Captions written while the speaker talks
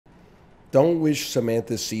Don't wish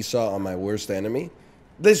Samantha Seesaw on my worst enemy.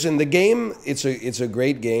 Listen, the game, it's a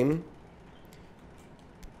great game.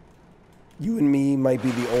 You and me might be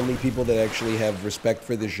the only people that actually have respect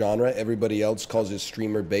for this genre. Everybody else calls it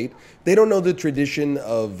streamer bait. They don't know the tradition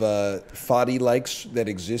of foddy likes that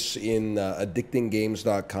exists in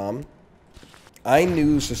addictinggames.com. I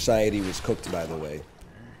knew society was cooked, by the way.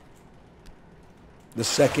 The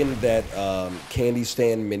second that Candy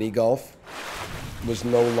Stand Mini Golf was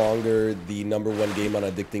no longer the #1 game on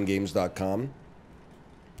addictinggames.com,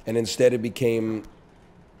 and instead it became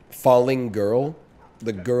Falling Girl,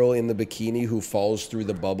 the girl in the bikini who falls through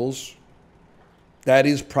the bubbles. That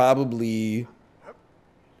is probably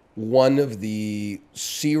one of the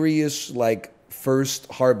serious, like,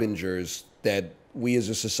 first harbingers that we as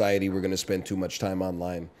a society were going to spend too much time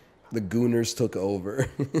online. The Gooners took over.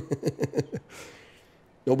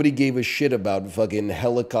 Nobody gave a shit about fucking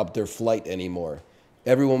helicopter flight anymore.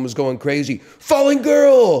 Everyone was going crazy. Falling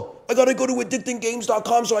Girl! I gotta go to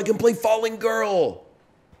addictinggames.com so I can play Falling Girl.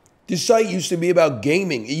 This site used to be about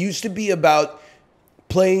gaming. It used to be about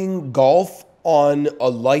playing golf on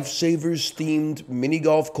a Lifesavers themed mini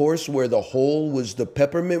golf course where the hole was the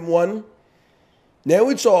peppermint one. Now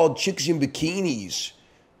it's all chicks in bikinis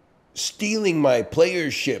stealing my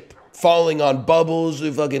playership, falling on bubbles.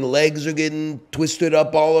 Their fucking legs are getting twisted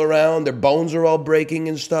up all around. Their bones are all breaking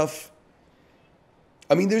and stuff.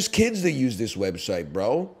 I mean, there's kids that use this website,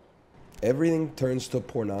 bro. Everything turns to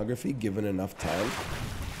pornography given enough time.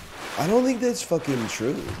 I don't think that's fucking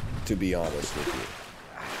true, to be honest with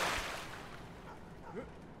you.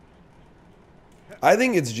 I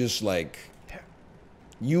think it's just like,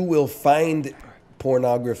 you will find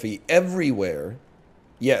pornography everywhere,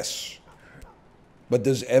 yes. But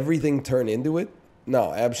does everything turn into it?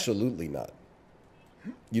 No, absolutely not.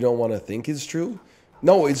 You don't want to think it's true?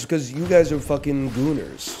 No, it's because you guys are fucking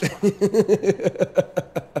gooners.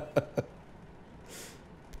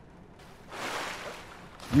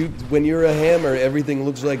 When you're a hammer, everything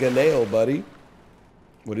looks like a nail, buddy.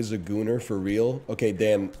 What is a gooner for real? Okay,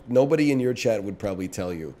 Dan, nobody in your chat would probably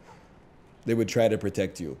tell you. They would try to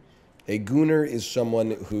protect you. A gooner is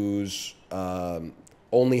someone whose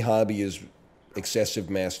only hobby is excessive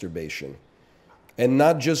masturbation. And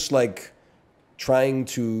not just like trying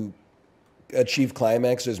to achieve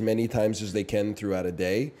climax as many times as they can throughout a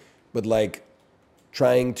day, but like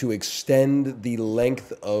trying to extend the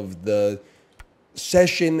length of the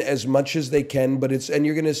session as much as they can, but it's, and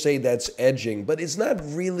you're going to say that's edging, but it's not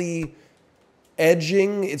really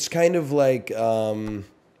edging. It's kind of like,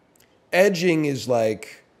 edging is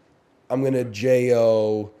like, I'm going to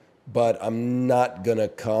JO, but I'm not going to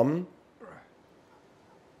come.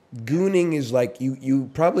 Gooning is like, you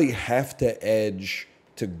probably have to edge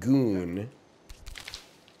to goon.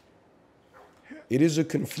 It is a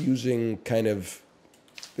confusing kind of,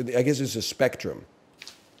 I guess it's a spectrum.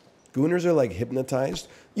 Gooners are like hypnotized.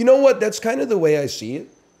 You know what? That's kind of the way I see it.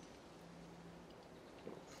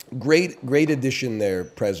 Great addition there,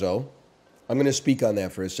 Prezzo. I'm going to speak on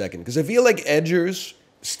that for a second, because I feel like edgers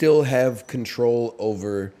still have control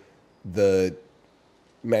over the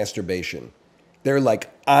masturbation. They're like,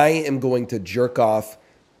 I am going to jerk off,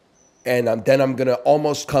 and then I'm going to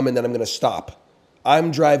almost come, and then I'm going to stop.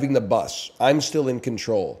 I'm driving the bus. I'm still in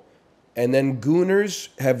control. And then gooners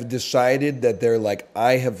have decided that they're like,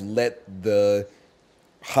 I have let the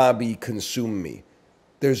hobby consume me.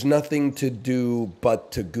 There's nothing to do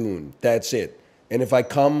but to goon. That's it. And if I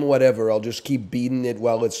come, whatever, I'll just keep beating it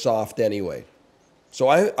while it's soft anyway. So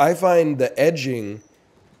I find the edging,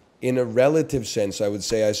 in a relative sense, I would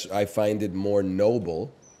say I find it more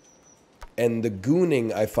noble. And the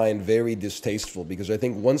gooning I find very distasteful, because I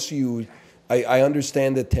think once you... I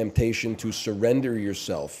understand the temptation to surrender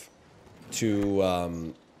yourself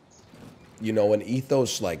to, you know, an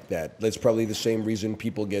ethos like that. That's probably the same reason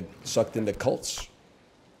people get sucked into cults.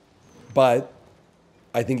 But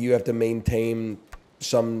I think you have to maintain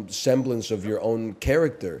some semblance of your own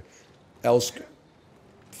character, else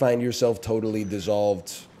find yourself totally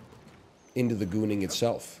dissolved into the gooning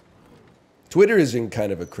itself. Twitter is in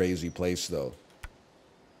kind of a crazy place, though.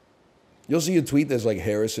 You'll see a tweet that's like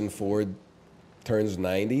Harrison Ford turns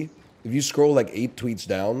 90. If you scroll like 8 tweets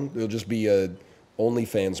down, there'll just be a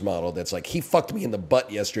OnlyFans model that's like, he fucked me in the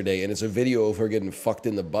butt yesterday, and it's a video of her getting fucked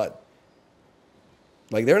in the butt.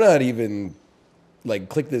 Like, they're not even, like,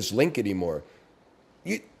 click this link anymore.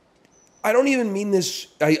 I don't even mean this,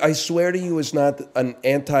 I swear to you it's not an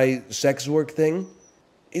anti-sex work thing.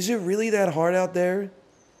 Is it really that hard out there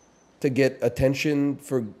to get attention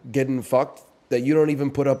for getting fucked that you don't even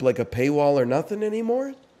put up, like, a paywall or nothing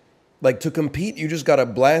anymore? Like, to compete, you just gotta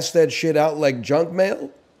blast that shit out like junk mail?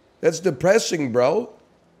 That's depressing, bro.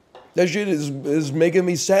 That shit is making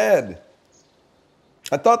me sad.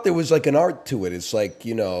 I thought there was like an art to it. It's like,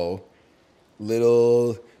 you know,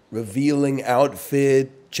 little revealing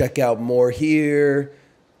outfit, check out more here.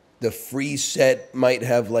 The free set might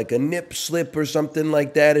have like a nip slip or something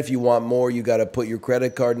like that. If you want more, you got to put your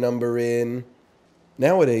credit card number in.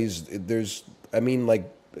 Nowadays, there's, I mean,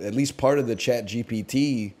 like, at least part of the Chat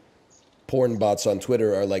GPT porn bots on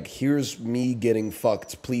Twitter are like, here's me getting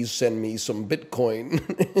fucked. Please send me some Bitcoin.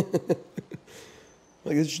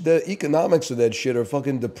 Like, the economics of that shit are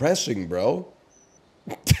fucking depressing, bro.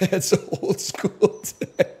 That's old school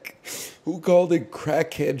tech. Who called it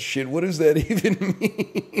crackhead shit? What does that even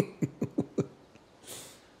mean?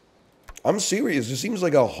 I'm serious. It seems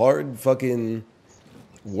like a hard fucking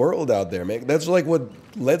world out there, man. That's like what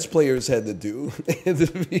Let's Players had to do. They had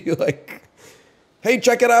to be like, hey,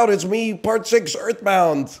 check it out. It's me, part 6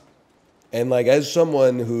 Earthbound. And like, as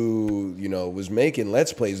someone who, you know, was making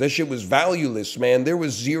Let's Plays, that shit was valueless, man. There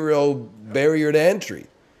was zero barrier to entry.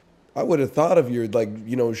 I would have thought if you're like,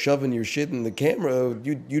 you know, shoving your shit in the camera,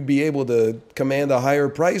 you'd be able to command a higher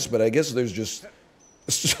price, but I guess there's just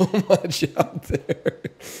so much out there.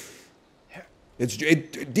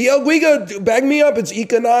 DL Guiga, back me up. It's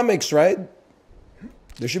economics, right?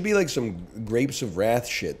 There should be like some Grapes of Wrath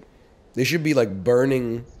shit. They should be like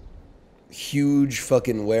burning huge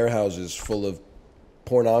fucking warehouses full of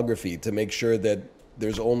pornography to make sure that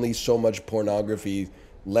there's only so much pornography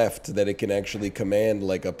left that it can actually command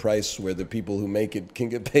like a price where the people who make it can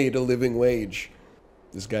get paid a living wage.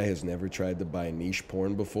 This guy has never tried to buy niche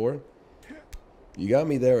porn before. You got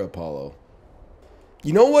me there, Apollo.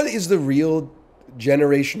 You know what is the real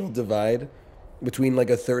generational divide between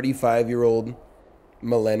like a 35-year-old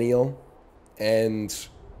millennial and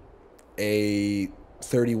a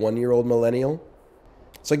 31-year-old millennial?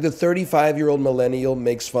 It's like the 35-year-old millennial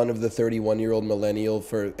makes fun of the 31-year-old millennial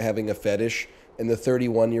for having a fetish, and the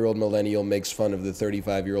 31-year-old millennial makes fun of the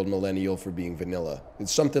 35-year-old millennial for being vanilla.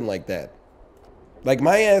 It's something like that. Like,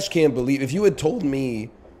 my ass can't believe, if you had told me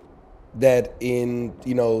that in,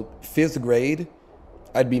 you know, 5th grade,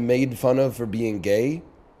 I'd be made fun of for being gay,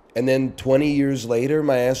 and then 20 years later,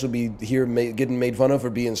 my ass would be here getting made fun of for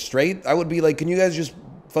being straight, I would be like, can you guys just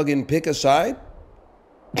fucking pick a side?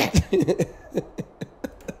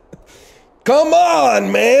 Come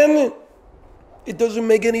on, man! It doesn't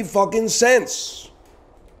make any fucking sense.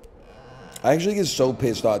 I actually get so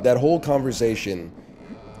pissed off. That whole conversation,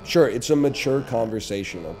 sure, it's a mature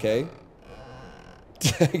conversation, okay?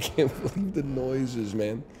 I can't believe the noises,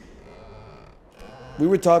 man. We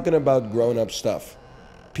were talking about grown-up stuff.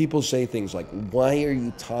 People say things like, why are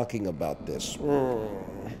you talking about this?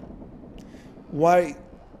 Why?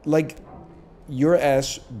 Like, your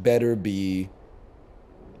ass better be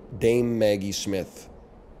Dame Maggie Smith.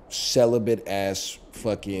 Celibate ass,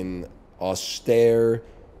 fucking austere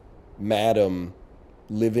madam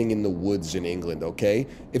living in the woods in England, okay?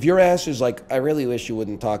 If your ass is like, I really wish you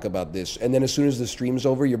wouldn't talk about this, and then as soon as the stream's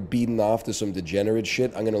over, you're beating off to some degenerate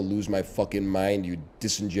shit, I'm gonna lose my fucking mind, you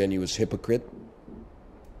disingenuous hypocrite.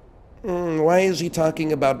 Why is he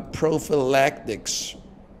talking about prophylactics?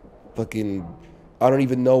 Fucking, I don't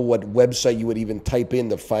even know what website you would even type in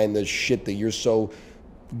to find the shit that you're so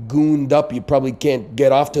gooned up, you probably can't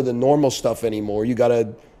get off to the normal stuff anymore. You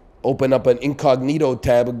gotta open up an incognito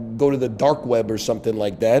tab and go to the dark web or something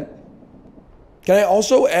like that. Can I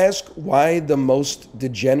also ask why the most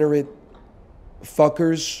degenerate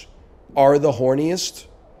fuckers are the horniest?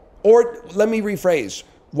 Or let me rephrase,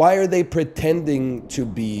 why are they pretending to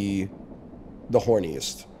be the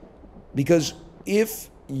horniest? Because if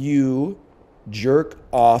you jerk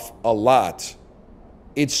off a lot,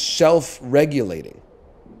 it's self-regulating.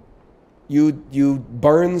 You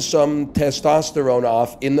burn some testosterone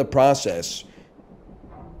off in the process,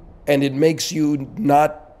 and it makes you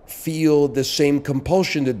not feel the same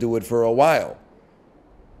compulsion to do it for a while.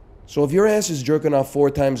 So if your ass is jerking off 4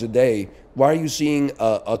 times a day, why are you seeing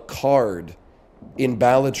a card in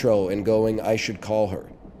Balatro and going, I should call her?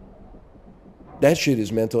 That shit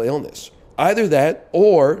is mental illness. Either that,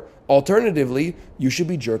 or alternatively, you should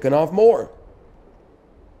be jerking off more.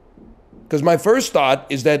 Because my first thought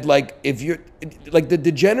is that, like, if you're, like, the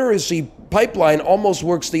degeneracy pipeline almost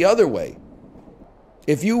works the other way.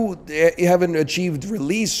 If you haven't achieved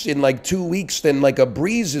release in, like, 2 weeks, then, like, a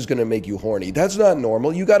breeze is going to make you horny. That's not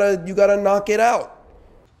normal. You gotta knock it out.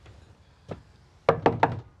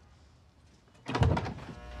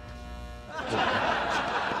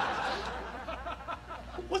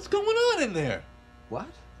 What's going on in there? What?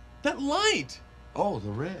 That light. Oh,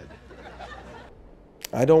 the red.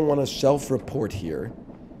 I don't want to self-report here,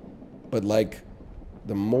 but like,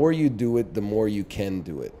 The more you do it, the more you can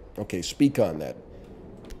do it. Okay, speak on that.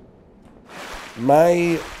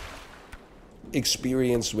 My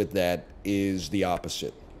experience with that is the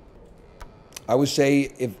opposite. I would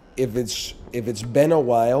say if it's been a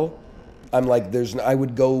while, I'm like I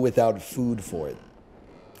would go without food for it.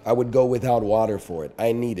 I would go without water for it.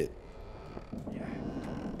 I need it.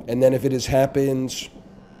 And then if it has happened,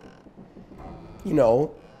 you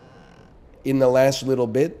know, in the last little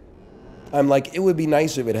bit, I'm like, it would be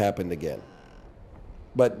nice if it happened again.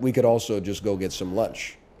 But we could also just go get some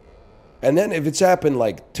lunch. And then if it's happened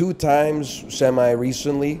like 2 times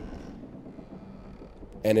semi-recently,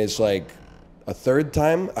 and it's like a 3rd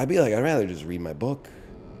time, I'd be like, I'd rather just read my book,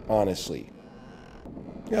 honestly.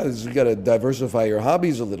 Yeah, you gotta diversify your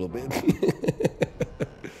hobbies a little bit.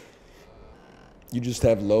 You just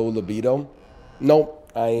have low libido?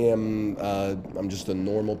 Nope, I'm just a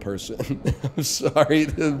normal person. I'm sorry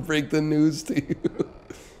to break the news to you.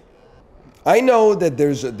 I know that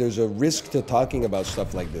there's a risk to talking about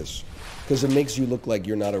stuff like this, because it makes you look like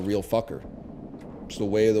you're not a real fucker. It's the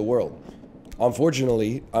way of the world.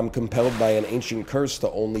 Unfortunately, I'm compelled by an ancient curse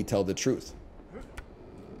to only tell the truth.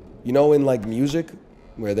 You know, in like music,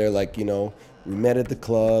 where they're like, you know, we met at the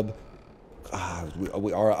club,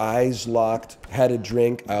 our eyes locked, had a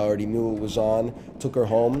drink, I already knew it was on, took her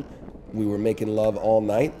home, we were making love all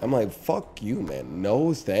night. I'm like, fuck you, man.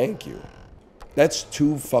 No, thank you. That's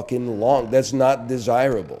too fucking long. That's not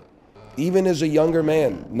desirable. Even as a younger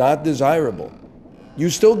man, not desirable. You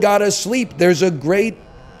still gotta sleep. There's a great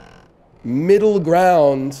middle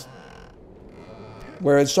ground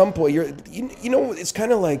where at some point you know, it's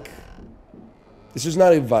kind of like, this is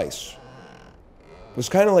not advice. It's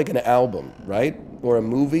kind of like an album, right? Or a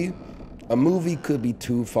movie. A movie could be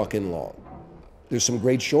too fucking long. There's some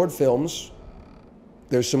great short films.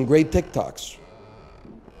 There's some great TikToks.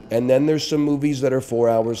 And then there's some movies that are 4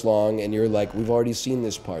 hours long and you're like, we've already seen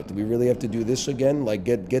this part. Do we really have to do this again? Like,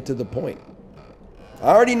 get to the point. I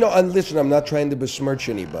already know, and listen, I'm not trying to besmirch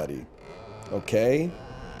anybody. Okay?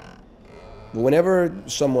 But whenever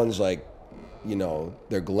someone's like, you know,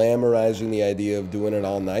 they're glamorizing the idea of doing it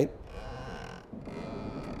all night,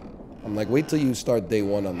 I'm like, wait till you start day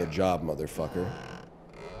 1 on the job, motherfucker.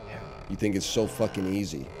 You think it's so fucking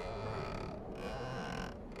easy.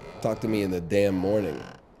 Talk to me in the damn morning.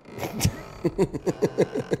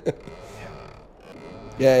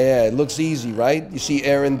 Yeah, it looks easy, right? You see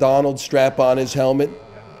Aaron Donald strap on his helmet,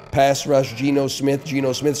 pass rush Geno Smith.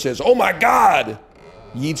 Geno Smith says, oh my God!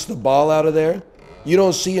 Yeets the ball out of there. You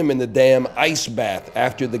don't see him in the damn ice bath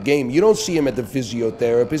after the game. You don't see him at the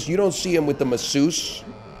physiotherapist. You don't see him with the masseuse.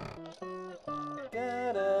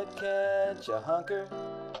 Gotta catch a hunker,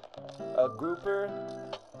 a grouper,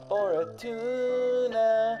 or a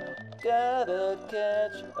tuna. Gotta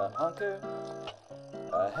catch a hunker,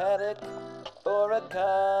 a haddock, or a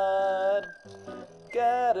cod.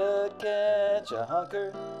 Gotta catch a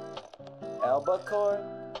hunker, albacore.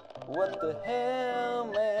 What the hell,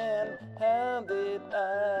 man? How did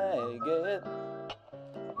I get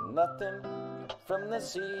nothing from the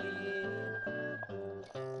sea?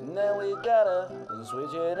 Now we gotta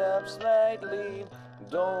switch it up slightly.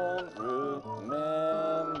 Don't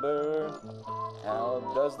remember. How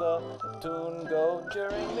does the tune go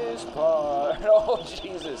during this part? Oh,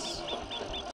 Jesus.